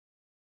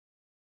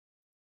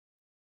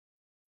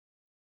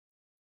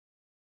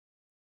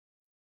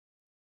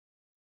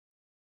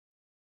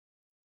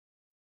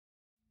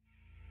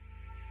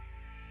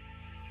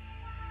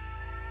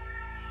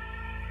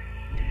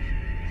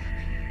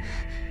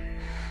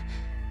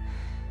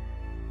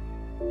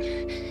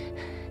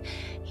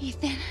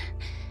Ethan.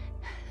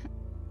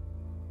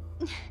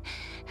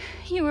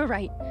 You were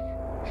right.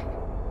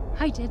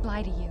 I did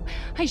lie to you.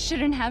 I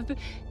shouldn't have.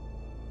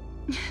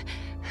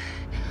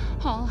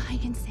 All I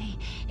can say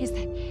is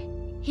that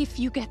if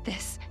you get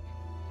this,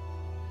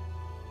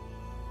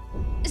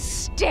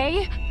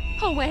 stay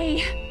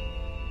away.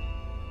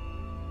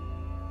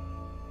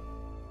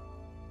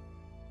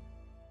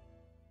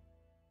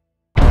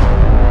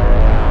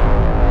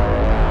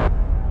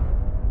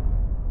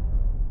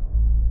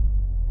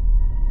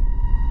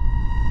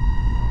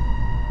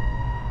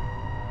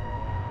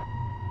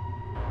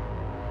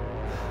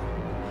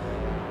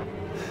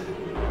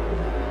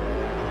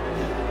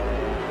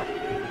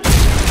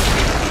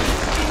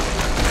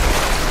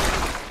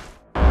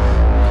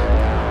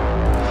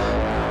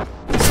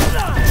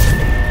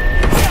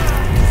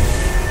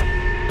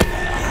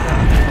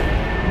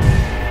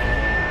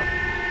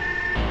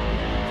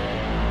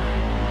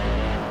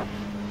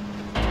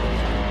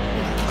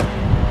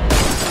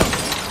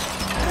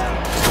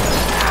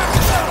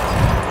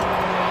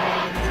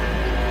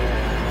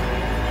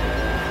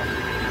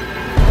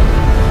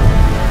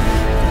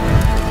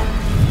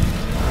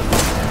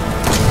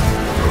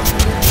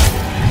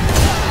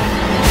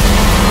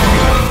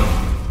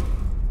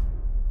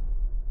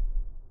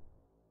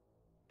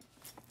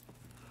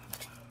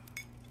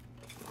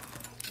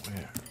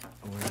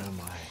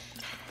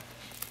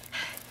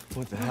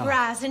 What the hell?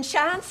 Rise and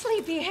shine,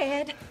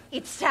 sleepyhead.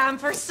 It's time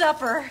for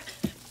supper.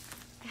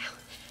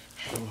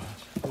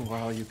 Who are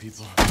all you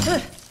people?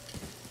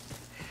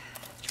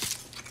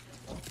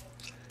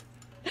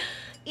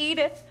 Eat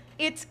it.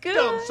 It's good.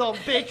 Dumb son of a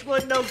bitch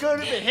wasn't no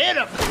good if it hit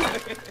him.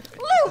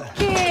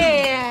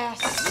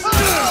 Lucas!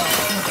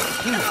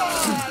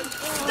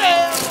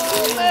 Damn,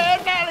 old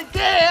man, not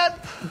again.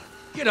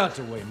 Get out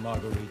the way,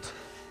 Marguerite.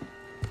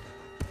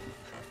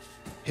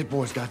 Hit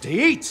boy's got to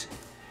eat.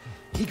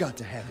 He got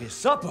to have his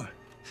supper.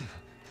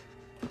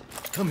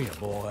 Come here,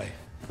 boy.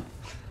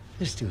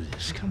 Let's do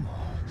this. Come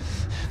on.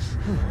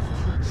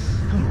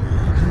 Come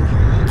on.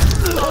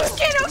 Oh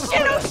shit, oh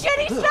shit, oh shit!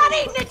 He's not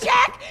eating it,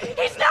 Jack!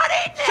 He's not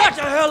eating it! Shut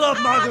the hell up,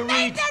 I Marguerite!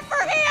 made that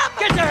for him!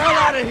 Get the hell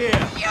out of here!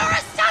 You're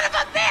a son of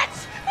a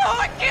bitch! Oh,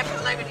 I can't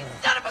believe it! You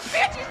son of a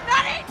bitch! He's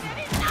not eating it!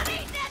 He's not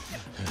eating it!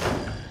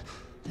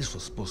 This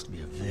was supposed to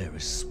be a very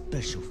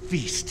special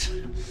feast.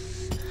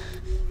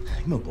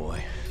 Come on,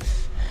 boy.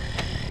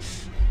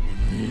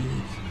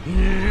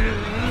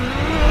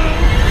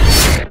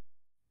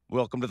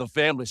 Welcome to the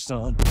family,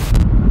 son.